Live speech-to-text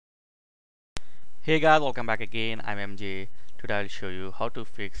Hey guys, welcome back again. I'm MJ. Today I'll show you how to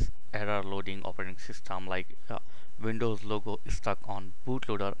fix error loading operating system like Windows logo is stuck on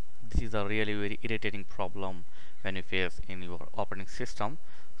bootloader. This is a really very irritating problem when you face in your operating system.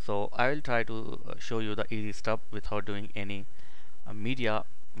 So I will try to show you the easy step without doing any media,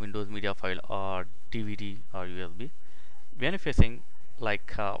 Windows media file or DVD or USB. When you're facing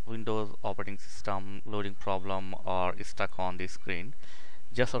like Windows operating system loading problem or is stuck on the screen,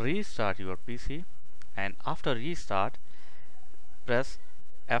 just restart your PC, and after restart press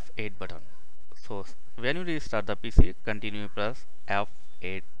F8 button. So when you restart the PC, continue press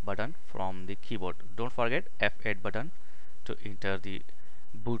F8 button from the keyboard. Don't forget F8 button to enter the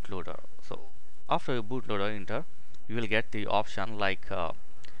bootloader. So after you bootloader enter, you will get the option like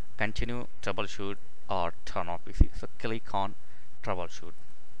continue, troubleshoot or turn off PC. So click on troubleshoot.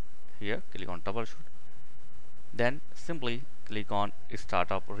 Here click on troubleshoot, then simply click on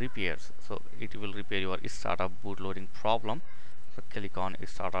startup repairs. So it will repair your startup boot loading problem. So click on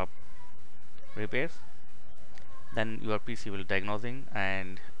startup repairs, then your PC will diagnosing,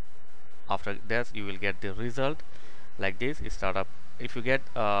 and after this you will get the result like this startup. If you get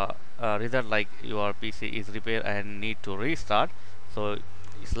a result like your PC is repaired and need to restart, so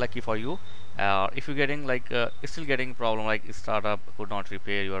it's lucky for you. If you're getting like still getting problem like startup could not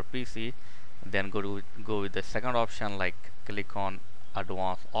repair your PC, then go with the second option, like click on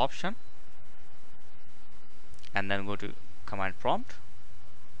advanced option and then go to command prompt,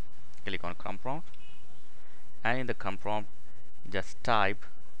 click on command prompt, and in the command prompt just type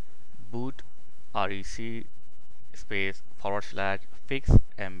boot rec space /fix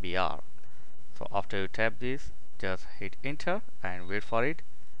mbr. So after you type this, just hit enter and wait for it,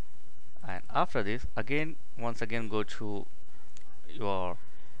 and after this again once again go to your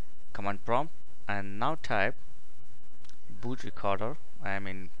command prompt and now type boot recorder, I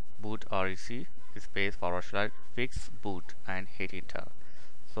mean boot rec space /fix boot and hit enter.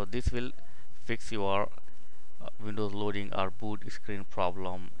 So this will fix your Windows loading or boot screen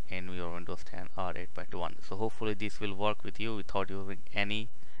problem in your Windows 10 or 8.1. So hopefully this will work with you without using any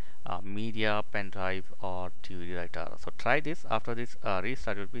media, pen drive or DVD writer. So try this. After this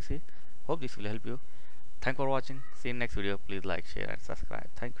restart your PC. Hope this will help you. Thanks for watching. See you in next video. Please like, share and subscribe.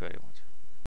 Thank you very much.